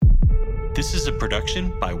This is a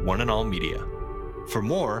production by One and All Media. For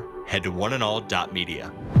more, head to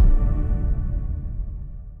oneandall.media.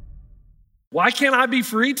 Why can't I be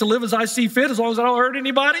free to live as I see fit as long as I don't hurt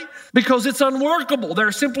anybody? Because it's unworkable. There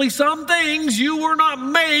are simply some things you were not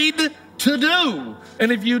made to do.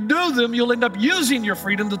 And if you do them, you'll end up using your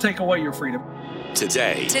freedom to take away your freedom.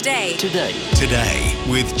 Today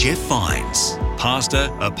with Jeff Vines, pastor,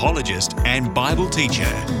 apologist, and Bible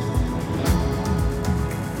teacher.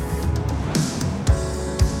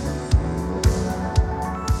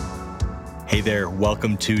 Hey there,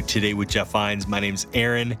 welcome to Today with Jeff Vines. My name's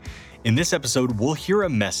Aaron. In this episode, we'll hear a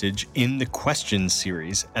message in the Questions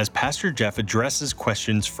series as Pastor Jeff addresses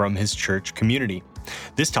questions from his church community.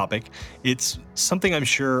 This topic, it's something I'm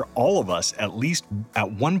sure all of us, at least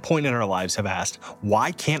at one point in our lives, have asked,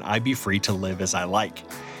 why can't I be free to live as I like?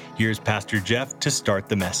 Here's Pastor Jeff to start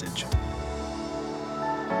the message.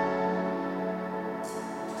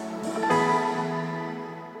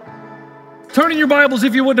 Turn in your Bibles,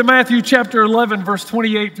 if you would, to Matthew chapter 11, verse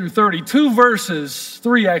 28 through 30.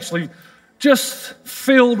 Three actually, just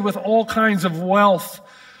filled with all kinds of wealth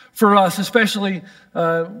for us, especially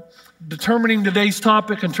determining today's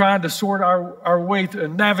topic and trying to sort our way through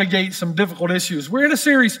and navigate some difficult issues. We're in a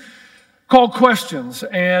series called Questions,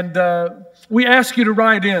 and we ask you to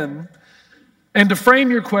write in and to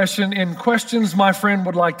frame your question in questions my friend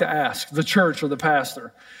would like to ask the church or the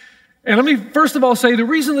pastor. And let me first of all say the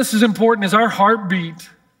reason this is important is our heartbeat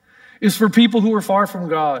is for people who are far from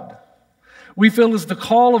God. We feel it's the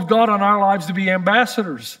call of God on our lives to be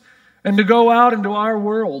ambassadors and to go out into our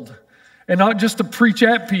world and not just to preach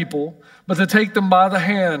at people, but to take them by the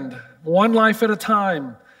hand, one life at a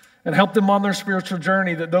time, and help them on their spiritual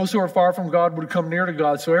journey, that those who are far from God would come near to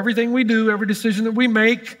God. So everything we do, every decision that we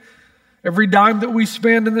make, every dime that we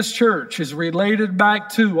spend in this church is related back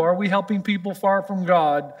to, are we helping people far from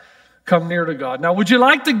God come near to God? Now, would you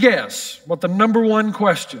like to guess what the number one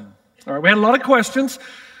question? All right, we had a lot of questions,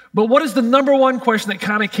 but what is the number one question that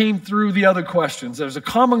kind of came through the other questions? There's a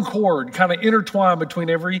common chord kind of intertwined between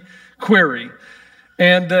every query,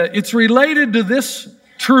 and it's related to this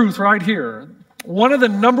truth right here. One of the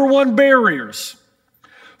number one barriers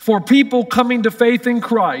for people coming to faith in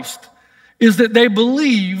Christ is that they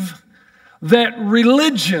believe that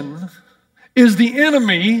religion is the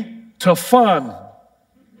enemy to fun.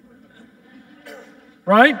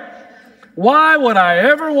 Right? Why would I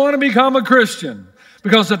ever want to become a Christian?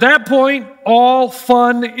 Because at that point, all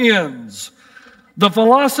fun ends. The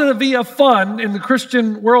philosophy of fun in the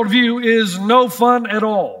Christian worldview is no fun at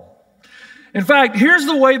all. In fact, here's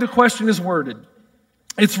the way the question is worded.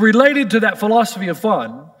 It's related to that philosophy of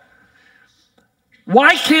fun.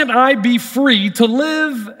 Why can't I be free to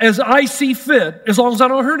live as I see fit as long as I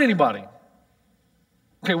don't hurt anybody?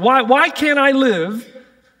 Okay, why can't I live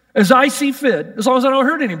as I see fit, as long as I don't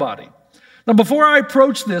hurt anybody? Now, before I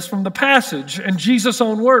approach this from the passage and Jesus'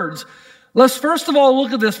 own words, let's first of all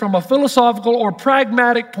look at this from a philosophical or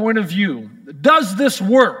pragmatic point of view. Does this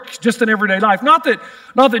work just in everyday life? Not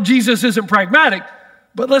that Jesus isn't pragmatic,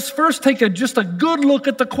 but let's first take just a good look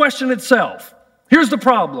at the question itself. Here's the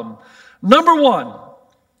problem. Number one,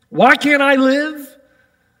 why can't I live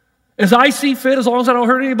as I see fit as long as I don't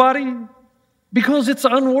hurt anybody? Because it's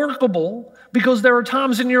unworkable. Because there are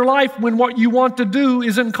times in your life when what you want to do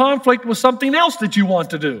is in conflict with something else that you want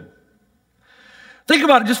to do. Think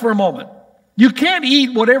about it just for a moment. You can't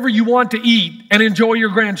eat whatever you want to eat and enjoy your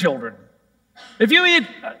grandchildren. If you eat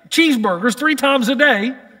cheeseburgers 3 times a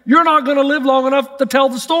day, you're not going to live long enough to tell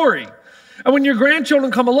the story. And when your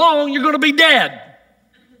grandchildren come along, you're going to be dead.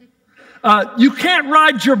 You can't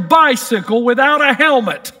ride your bicycle without a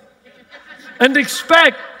helmet and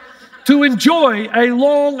expect to enjoy a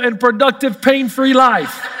long and productive, pain-free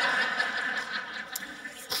life.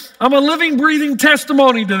 I'm a living, breathing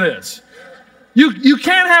testimony to this. You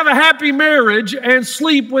can't have a happy marriage and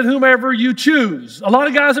sleep with whomever you choose. A lot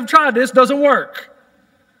of guys have tried this, doesn't work.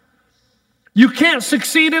 You can't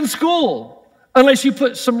succeed in school unless you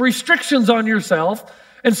put some restrictions on yourself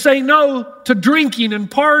and say no to drinking and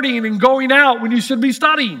partying and going out when you should be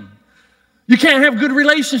studying. You can't have good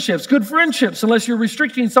relationships, good friendships, unless you're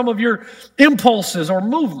restricting some of your impulses or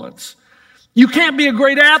movements. You can't be a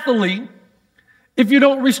great athlete if you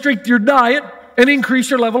don't restrict your diet and increase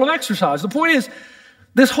your level of exercise. The point is,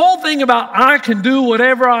 this whole thing about I can do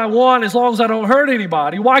whatever I want as long as I don't hurt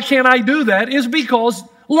anybody, why can't I do that, is because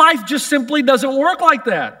life just simply doesn't work like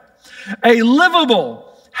that. A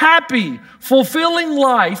livable, happy, fulfilling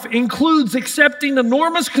life includes accepting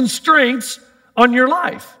enormous constraints on your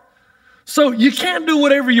life. So you can't do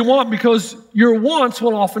whatever you want because your wants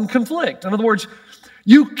will often conflict. In other words,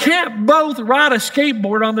 You can't both ride a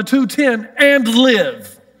skateboard on the 210 and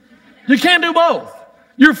live. You can't do both.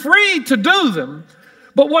 You're free to do them,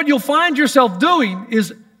 but what you'll find yourself doing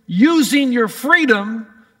is using your freedom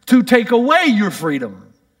to take away your freedom.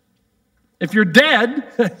 If you're dead,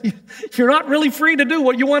 you're not really free to do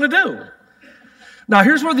what you want to do. Now,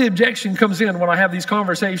 here's where the objection comes in when I have these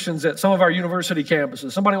conversations at some of our university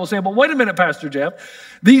campuses. Somebody will say, "But wait a minute, Pastor Jeff,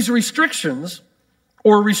 these restrictions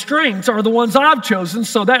or restraints are the ones I've chosen,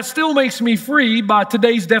 so that still makes me free by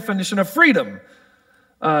today's definition of freedom,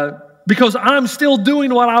 because I'm still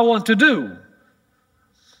doing what I want to do."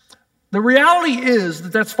 The reality is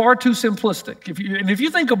that that's far too simplistic. If you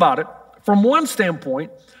think about it, from one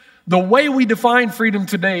standpoint, the way we define freedom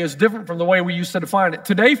today is different from the way we used to define it.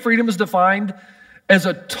 Today, freedom is defined as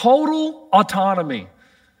a total autonomy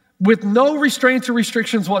with no restraints or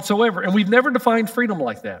restrictions whatsoever, and we've never defined freedom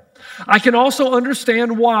like that. I can also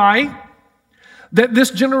understand why that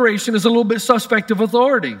this generation is a little bit suspect of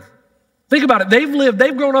authority. Think about it.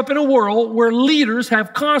 They've grown up in a world where leaders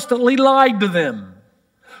have constantly lied to them,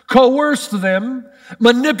 coerced them,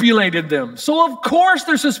 manipulated them. So of course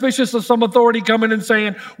they're suspicious of some authority coming and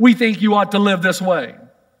saying, "We think you ought to live this way."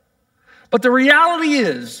 But the reality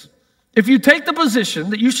is, if you take the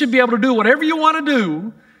position that you should be able to do whatever you want to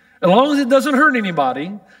do, as long as it doesn't hurt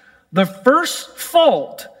anybody, the first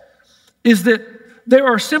fault is that there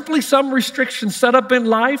are simply some restrictions set up in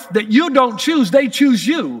life that you don't choose, they choose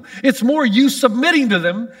you. It's more you submitting to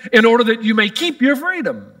them in order that you may keep your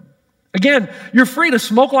freedom. Again, you're free to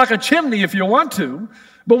smoke like a chimney if you want to,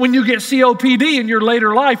 but when you get COPD in your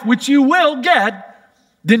later life, which you will get,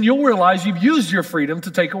 then you'll realize you've used your freedom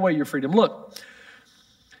to take away your freedom. Look,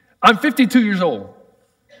 I'm 52 years old.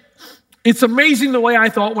 It's amazing the way I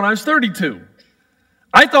thought when I was 32.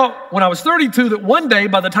 I thought when I was 32 that one day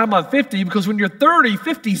by the time I'm 50, because when you're 30,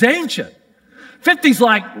 50's ancient. 50's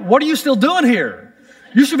like, what are you still doing here?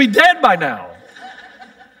 You should be dead by now.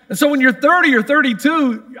 And so when you're 30 or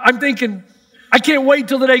 32, I'm thinking, I can't wait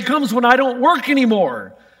till the day comes when I don't work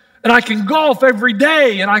anymore. And I can golf every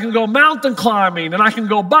day, and I can go mountain climbing, and I can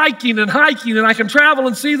go biking and hiking, and I can travel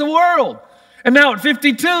and see the world. And now at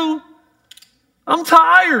 52, I'm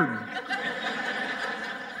tired.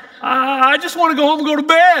 I just want to go home and go to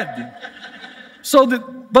bed. So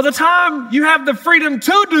that by the time you have the freedom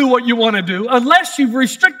to do what you want to do, unless you've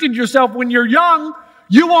restricted yourself when you're young,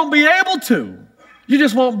 you won't be able to. You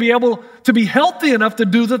just won't be able to be healthy enough to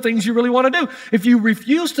do the things you really want to do. If you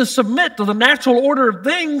refuse to submit to the natural order of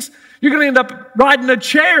things, you're going to end up riding a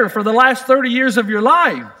chair for the last 30 years of your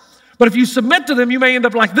life. But if you submit to them, you may end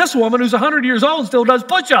up like this woman who's 100 years old and still does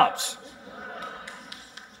push-ups.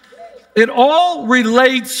 It all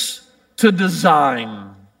relates to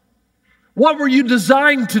design. What were you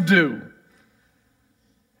designed to do?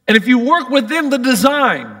 And if you work within the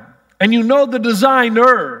design and you know the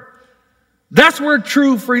designer, that's where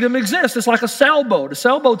true freedom exists. It's like a sailboat. A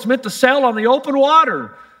sailboat's meant to sail on the open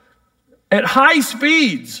water at high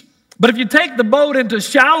speeds. But if you take the boat into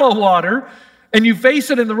shallow water and you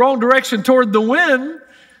face it in the wrong direction toward the wind,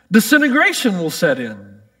 disintegration will set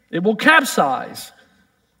in. It will capsize.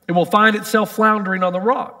 It will find itself floundering on the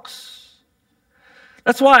rocks.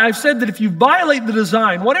 That's why I've said that if you violate the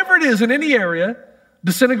design, whatever it is in any area,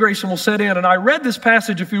 disintegration will set in. And I read this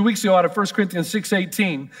passage a few weeks ago out of 1 Corinthians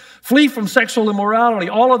 6:18. Flee from sexual immorality.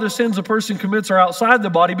 All other sins a person commits are outside the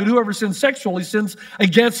body, but whoever sins sexually sins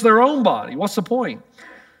against their own body. What's the point?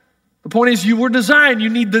 The point is you were designed. You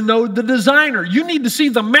need to know the designer. You need to see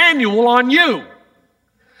the manual on you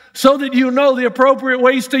so that you know the appropriate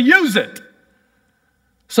ways to use it,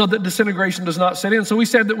 so that disintegration does not set in. So we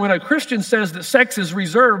said that when a Christian says that sex is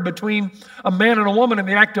reserved between a man and a woman in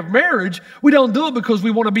the act of marriage, we don't do it because we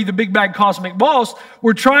want to be the big bad cosmic boss.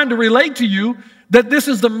 We're trying to relate to you that this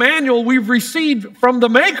is the manual we've received from the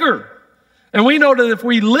Maker. And we know that if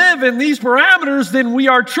we live in these parameters, then we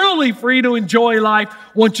are truly free to enjoy life.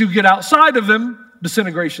 Once you get outside of them,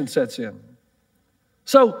 disintegration sets in.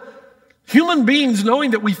 So human beings,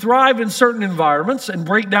 knowing that we thrive in certain environments and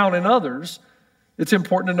break down in others, it's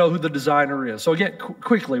important to know who the designer is. So again,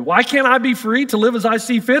 quickly, why can't I be free to live as I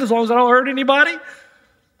see fit as long as I don't hurt anybody?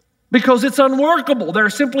 Because it's unworkable. There are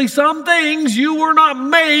simply some things you were not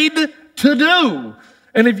made to do.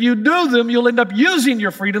 And if you do them, you'll end up using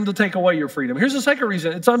your freedom to take away your freedom. Here's the second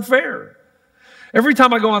reason. It's unfair. Every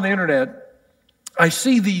time I go on the internet, I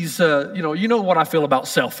see these, you know what I feel about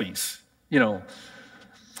selfies.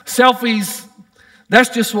 Selfies, that's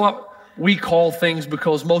just what we call things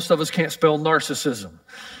because most of us can't spell narcissism.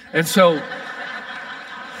 And so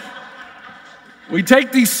we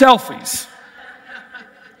take these selfies.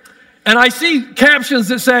 And I see captions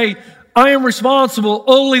that say, I am responsible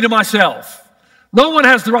only to myself. No one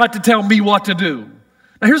has the right to tell me what to do.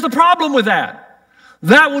 Now here's the problem with that.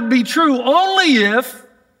 That would be true only if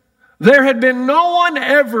there had been no one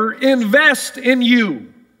ever invest in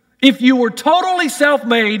you. If you were totally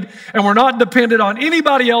self-made and were not dependent on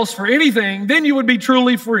anybody else for anything, then you would be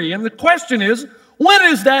truly free. And the question is,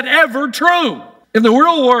 when is that ever true? In the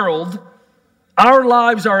real world, our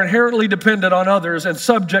lives are inherently dependent on others and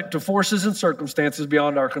subject to forces and circumstances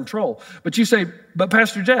beyond our control. But you say, but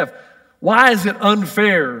Pastor Jeff, why is it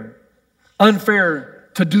unfair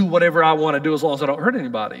to do whatever I want to do as long as I don't hurt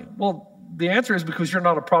anybody? Well, the answer is because you're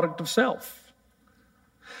not a product of self.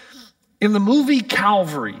 In the movie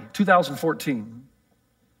Calvary, 2014,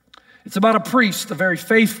 it's about a priest, a very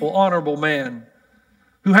faithful, honorable man,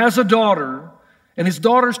 who has a daughter, and his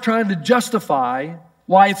daughter's trying to justify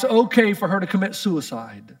why it's okay for her to commit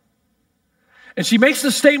suicide. And she makes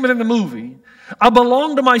the statement in the movie, I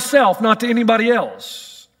belong to myself, not to anybody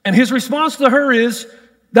else. And his response to her is,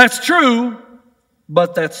 that's true,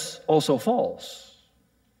 but that's also false.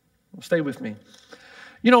 Stay with me.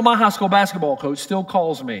 You know, my high school basketball coach still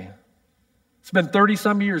calls me. It's been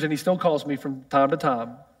 30-some years, and he still calls me from time to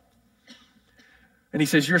time. And he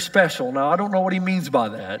says, you're special. Now, I don't know what he means by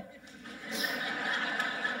that.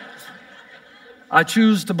 I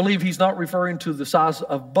choose to believe he's not referring to the size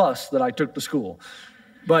of bus that I took to school.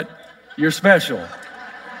 But you're special.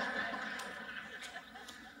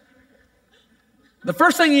 The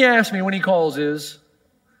first thing he asks me when he calls is,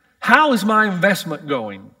 how is my investment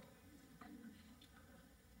going?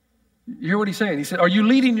 You hear what he's saying? He said, are you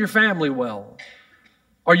leading your family well?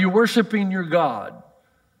 Are you worshiping your God?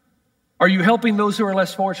 Are you helping those who are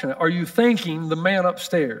less fortunate? Are you thanking the man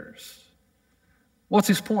upstairs? What's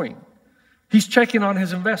his point? He's checking on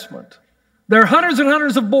his investment. There are hundreds and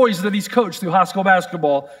hundreds of boys that he's coached through high school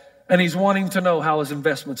basketball, and he's wanting to know how his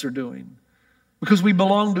investments are doing. Because we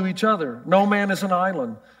belong to each other. No man is an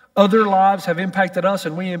island. Other lives have impacted us,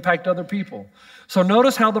 and we impact other people. So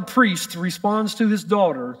notice how the priest responds to his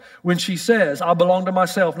daughter when she says, I belong to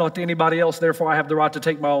myself, not to anybody else, therefore I have the right to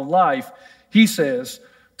take my own life. He says,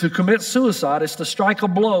 to commit suicide is to strike a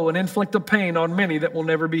blow and inflict a pain on many that will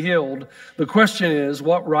never be healed. The question is,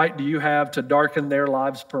 what right do you have to darken their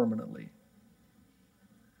lives permanently?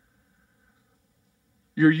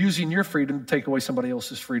 You're using your freedom to take away somebody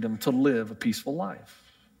else's freedom to live a peaceful life.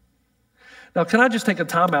 Now, can I just take a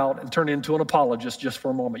time out and turn into an apologist just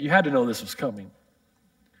for a moment? You had to know this was coming.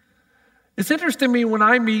 It's interesting to me when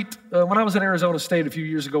I was at Arizona State a few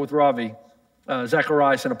years ago with Ravi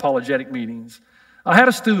Zacharias in apologetic meetings. I had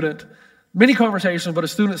a student, many conversations, but a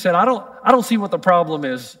student said, I don't see what the problem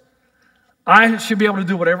is. I should be able to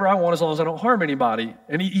do whatever I want as long as I don't harm anybody.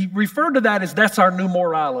 And he referred to that as that's our new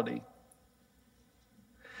morality.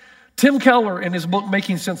 Tim Keller, in his book,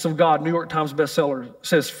 Making Sense of God, New York Times bestseller,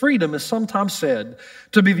 says freedom is sometimes said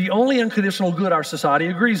to be the only unconditional good our society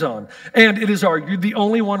agrees on. And it is argued the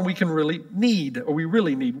only one we really need.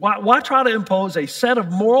 Why try to impose a set of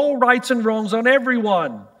moral rights and wrongs on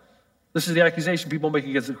everyone? This is the accusation people make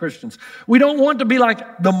against the Christians. We don't want to be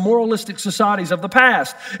like the moralistic societies of the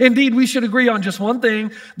past. Indeed, we should agree on just one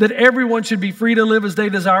thing, that everyone should be free to live as they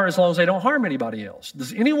desire as long as they don't harm anybody else.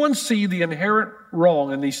 Does anyone see the inherent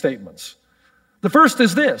wrong in these statements? The first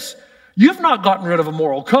is this. You've not gotten rid of a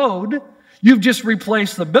moral code. You've just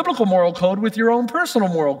replaced the biblical moral code with your own personal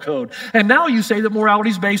moral code. And now you say that morality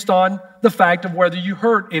is based on the fact of whether you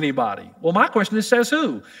hurt anybody. Well, my question is, says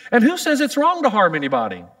who? And who says it's wrong to harm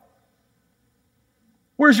anybody?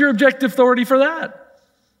 Where's your objective authority for that?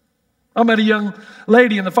 I met a young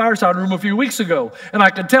lady in the fireside room a few weeks ago, and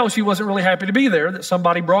I could tell she wasn't really happy to be there, that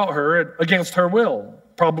somebody brought her against her will,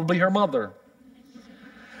 probably her mother.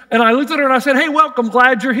 And I looked at her and I said, hey, welcome,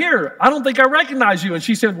 glad you're here. I don't think I recognize you. And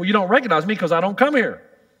she said, well, you don't recognize me because I don't come here.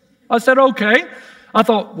 I said, okay. I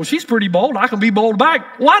thought, well, she's pretty bold. I can be bold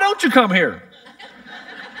back. Why don't you come here?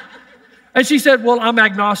 And she said, well, I'm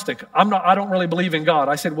agnostic. I don't really believe in God.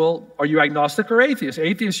 I said, well, are you agnostic or atheist?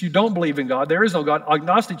 Atheist, you don't believe in God. There is no God.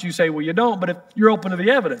 Agnostic, you say, well, you don't, but if you're open to the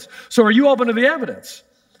evidence. So are you open to the evidence?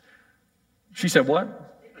 She said,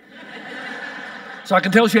 what? So I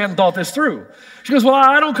can tell she hadn't thought this through. She goes, well,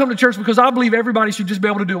 I don't come to church because I believe everybody should just be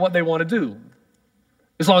able to do what they want to do,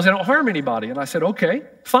 as long as they don't harm anybody. And I said, okay,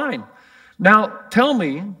 fine. Now tell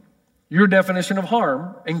me your definition of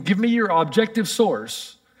harm and give me your objective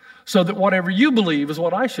source, so that whatever you believe is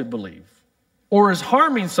what I should believe. Or is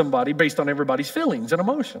harming somebody based on everybody's feelings and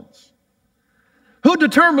emotions? Who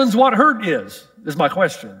determines what hurt is my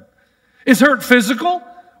question. Is hurt physical,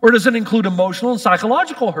 or does it include emotional and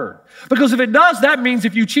psychological hurt? Because if it does, that means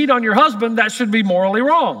if you cheat on your husband, that should be morally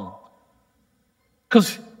wrong.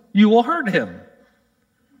 Because you will hurt him.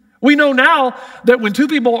 We know now that when two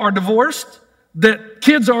people are divorced, that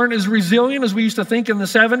kids aren't as resilient as we used to think in the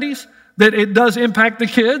 70s, that it does impact the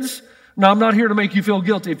kids. Now, I'm not here to make you feel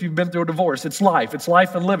guilty if you've been through a divorce. It's life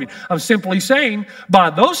and living. I'm simply saying, by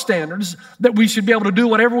those standards, that we should be able to do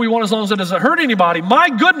whatever we want as long as it doesn't hurt anybody. My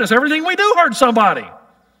goodness, everything we do hurts somebody.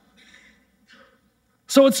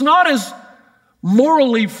 So it's not as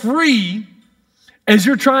morally free as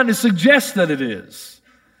you're trying to suggest that it is.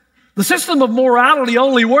 The system of morality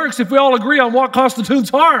only works if we all agree on what constitutes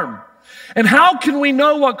harm. And how can we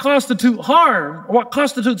know what constitutes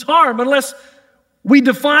harm unless we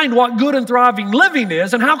define what good and thriving living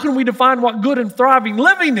is? And how can we define what good and thriving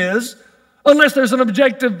living is unless there's an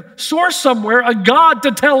objective source somewhere, a God,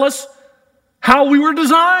 to tell us how we were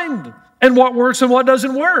designed and what works and what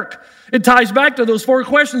doesn't work? It ties back to those 4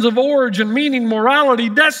 questions of origin, meaning, morality,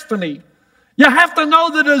 destiny. You have to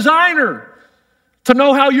know the designer to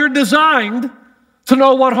know how you're designed, to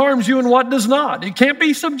know what harms you and what does not. It can't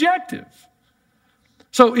be subjective.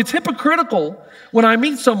 So it's hypocritical when I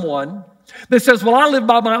meet someone that says, well, I live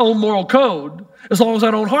by my own moral code as long as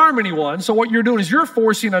I don't harm anyone. So what you're doing is you're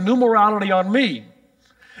forcing a new morality on me.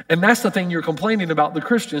 And that's the thing you're complaining about, the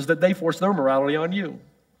Christians, that they force their morality on you.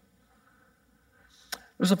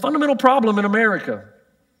 There's a fundamental problem in America.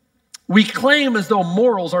 We claim as though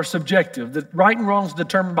morals are subjective, that right and wrong is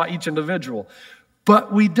determined by each individual.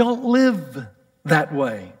 But we don't live that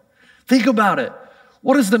way. Think about it.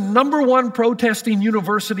 What is the number one protesting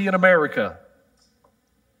university in America?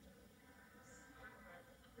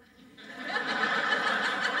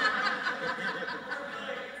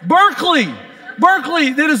 Berkeley,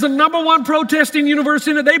 that is the number one protesting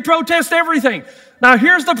university, and they protest everything. Now,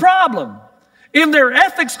 here's the problem. In their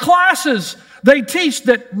ethics classes, they teach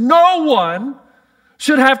that no one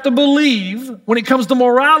should have to believe, when it comes to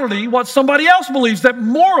morality, what somebody else believes, that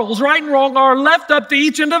morals, right and wrong, are left up to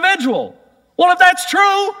each individual. Well, if that's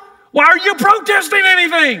true, why are you protesting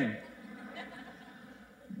anything?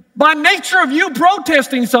 By nature of you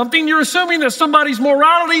protesting something, you're assuming that somebody's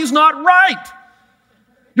morality is not right.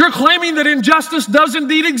 You're claiming that injustice does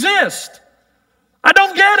indeed exist. I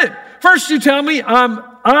don't get it. First you tell me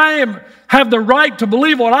I have the right to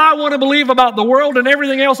believe what I want to believe about the world, and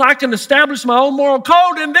everything else I can establish my own moral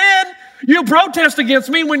code, and then you protest against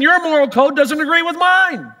me when your moral code doesn't agree with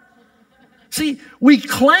mine. See, we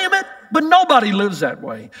claim it, but nobody lives that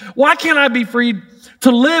way. Why can't I be freed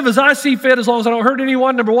to live as I see fit as long as I don't hurt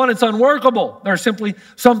anyone? Number one, it's unworkable. There are simply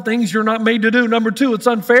some things you're not made to do. Number two, it's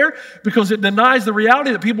unfair because it denies the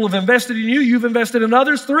reality that people have invested in you, you've invested in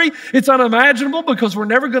others. 3, it's unimaginable because we're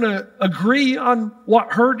never going to agree on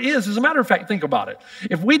what hurt is. As a matter of fact, think about it.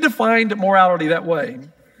 If we defined morality that way,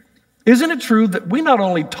 isn't it true that we not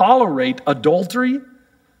only tolerate adultery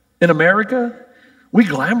in America, we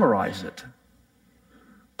glamorize it?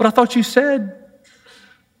 But I thought you said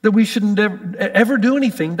that we shouldn't ever do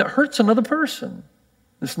anything that hurts another person.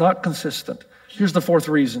 It's not consistent. Here's the 4th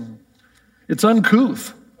reason. It's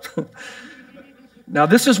uncouth. Now,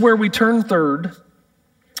 this is where we turn third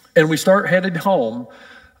and we start headed home.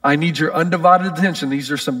 I need your undivided attention. These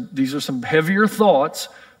are some heavier thoughts,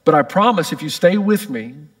 but I promise if you stay with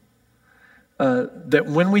me, that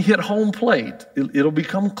when we hit home plate, it'll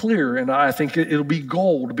become clear, and I think it'll be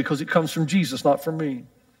gold because it comes from Jesus, not from me.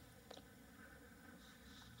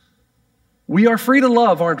 We are free to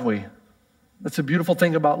love, aren't we? That's a beautiful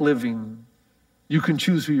thing about living. You can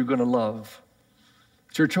choose who you're going to love.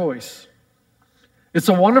 It's your choice. It's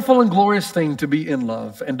a wonderful and glorious thing to be in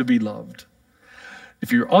love and to be loved.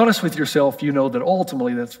 If you're honest with yourself, you know that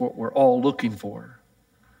ultimately that's what we're all looking for.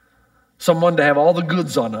 Someone to have all the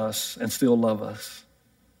goods on us and still love us.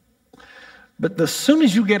 But as soon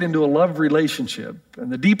as you get into a love relationship,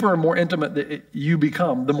 and the deeper and more intimate that you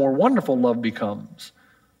become, the more wonderful love becomes.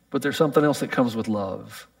 But there's something else that comes with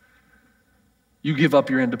love. You give up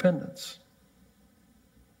your independence.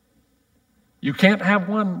 You can't have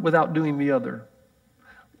one without doing the other.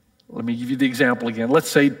 Let me give you the example again. Let's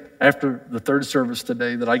say after the 3rd service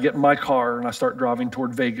today that I get in my car and I start driving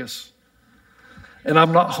toward Vegas. And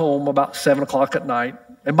I'm not home about 7 o'clock at night.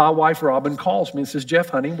 And my wife, Robin, calls me and says, Jeff,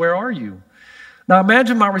 honey, where are you? Now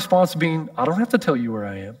imagine my response being, I don't have to tell you where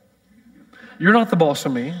I am. You're not the boss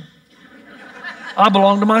of me. I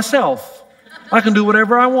belong to myself. I can do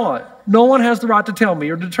whatever I want. No one has the right to tell me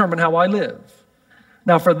or determine how I live.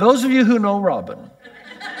 Now, for those of you who know Robin,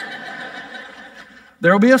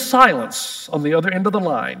 there will be a silence on the other end of the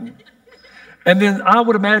line. And then I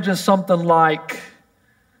would imagine something like,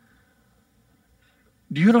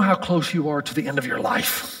 do you know how close you are to the end of your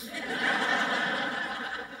life?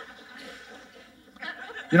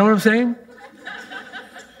 You know what I'm saying?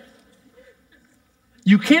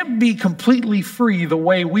 You can't be completely free the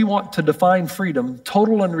way we want to define freedom,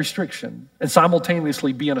 total unrestriction, and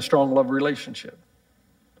simultaneously be in a strong love relationship.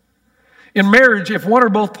 In marriage, if one or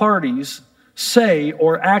both parties say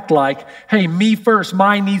or act like, hey, me first,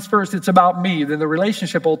 my needs first, it's about me, then the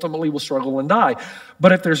relationship ultimately will struggle and die.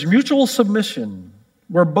 But if there's mutual submission,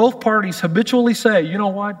 where both parties habitually say, you know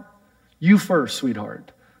what, you first,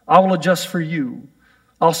 sweetheart, I will adjust for you.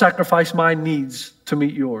 I'll sacrifice my needs to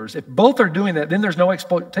meet yours. If both are doing that, then there's no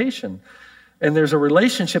exploitation. And there's a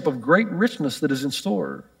relationship of great richness that is in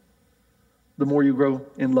store the more you grow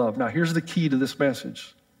in love. Now, here's the key to this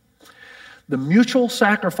message. The mutual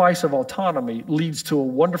sacrifice of autonomy leads to a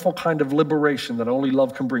wonderful kind of liberation that only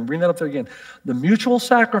love can bring. Bring that up there again. The mutual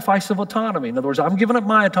sacrifice of autonomy, in other words, I'm giving up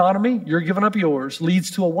my autonomy, you're giving up yours,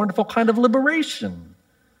 leads to a wonderful kind of liberation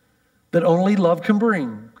that only love can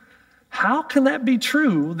bring. How can that be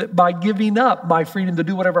true that by giving up my freedom to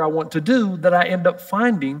do whatever I want to do, that I end up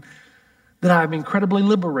finding that I'm incredibly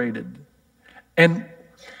liberated? And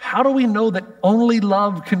how do we know that only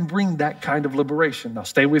love can bring that kind of liberation? Now,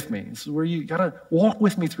 stay with me. This is where you got to walk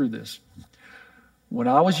with me through this. When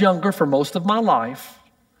I was younger, for most of my life,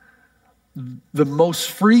 the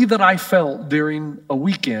most free that I felt during a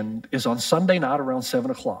weekend is on Sunday night around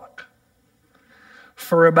 7 o'clock.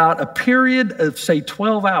 For about a period of, say,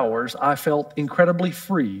 12 hours, I felt incredibly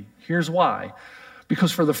free. Here's why.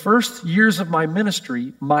 Because for the first years of my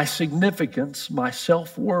ministry, my significance, my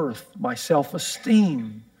self-worth, my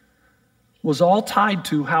self-esteem was all tied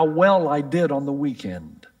to how well I did on the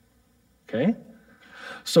weekend. Okay?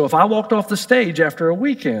 So if I walked off the stage after a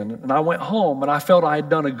weekend and I went home and I felt I had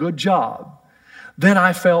done a good job, then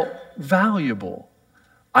I felt valuable.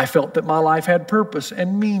 I felt that my life had purpose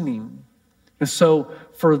and meaning. And so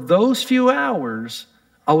for those few hours,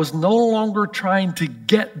 I was no longer trying to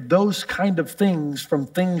get those kind of things from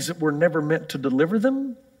things that were never meant to deliver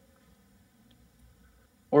them.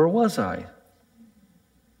 Or was I?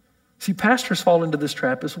 See, pastors fall into this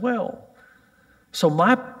trap as well. So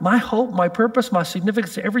my hope, my purpose, my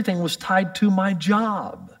significance, everything was tied to my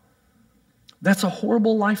job. That's a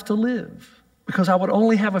horrible life to live, because I would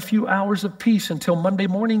only have a few hours of peace until Monday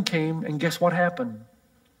morning came, and guess what happened?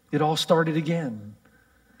 It all started again.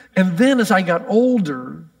 And then as I got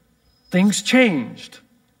older, things changed.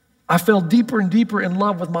 I fell deeper and deeper in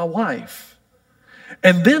love with my wife.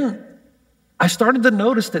 And then I started to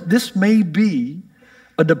notice that this may be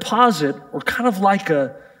a deposit, or kind of like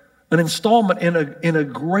an installment in a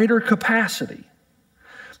greater capacity.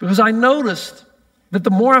 Because I noticed that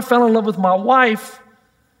the more I fell in love with my wife,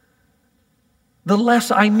 the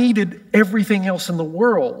less I needed everything else in the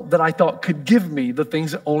world that I thought could give me the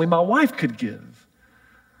things that only my wife could give.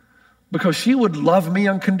 Because she would love me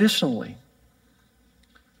unconditionally.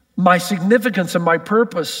 My significance and my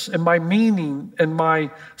purpose and my meaning and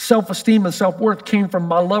my self-esteem and self-worth came from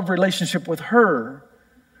my love relationship with her.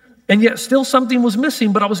 And yet still something was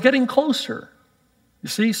missing, but I was getting closer. You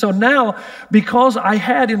see? So now, because I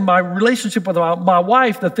had in my relationship with my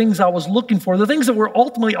wife the things I was looking for, the things that we're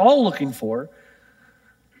ultimately all looking for,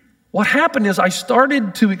 what happened is I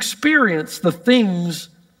started to experience the things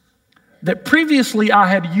that previously I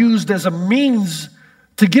had used as a means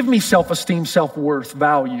to give me self-esteem, self-worth,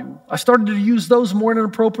 value. I started to use those more in an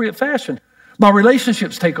appropriate fashion. My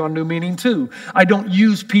relationships take on new meaning too. I don't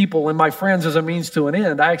use people and my friends as a means to an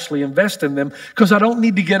end. I actually invest in them because I don't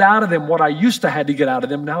need to get out of them what I used to have to get out of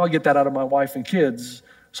them. Now I get that out of my wife and kids,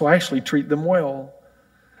 so I actually treat them well.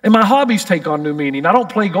 And my hobbies take on new meaning. I don't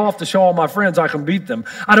play golf to show all my friends I can beat them.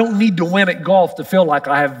 I don't need to win at golf to feel like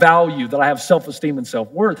I have value, that I have self-esteem and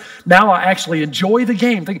self-worth. Now I actually enjoy the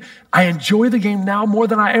game. I enjoy the game now more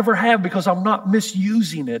than I ever have because I'm not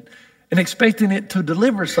misusing it and expecting it to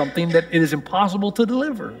deliver something that it is impossible to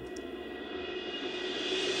deliver.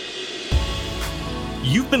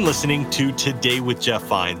 You've been listening to Today with Jeff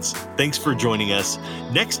Vines. Thanks for joining us.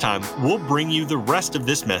 Next time, we'll bring you the rest of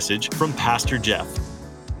this message from Pastor Jeff.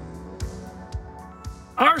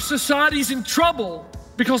 Our society's in trouble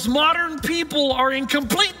because modern people are in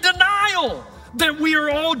complete denial that we are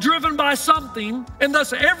all driven by something, and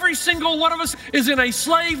thus every single one of us is in a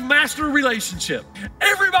slave-master relationship.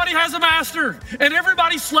 Everybody has a master, and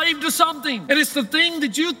everybody's slave to something, and it's the thing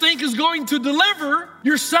that you think is going to deliver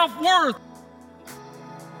your self-worth.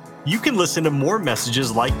 You can listen to more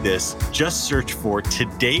messages like this. Just search for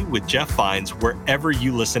Today with Jeff Vines wherever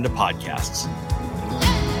you listen to podcasts.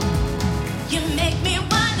 You make me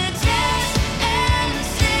wanna dance and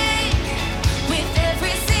sing with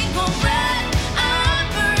every single breath I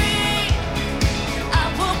breathe. I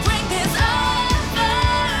will bring this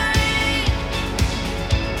offering.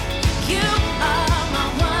 You are my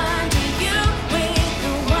wonder, you with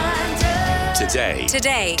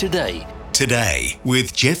Today. Today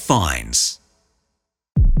with Jeff Vines.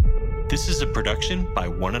 This is a production by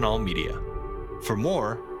One and All Media. For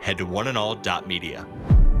more, head to oneandall.media.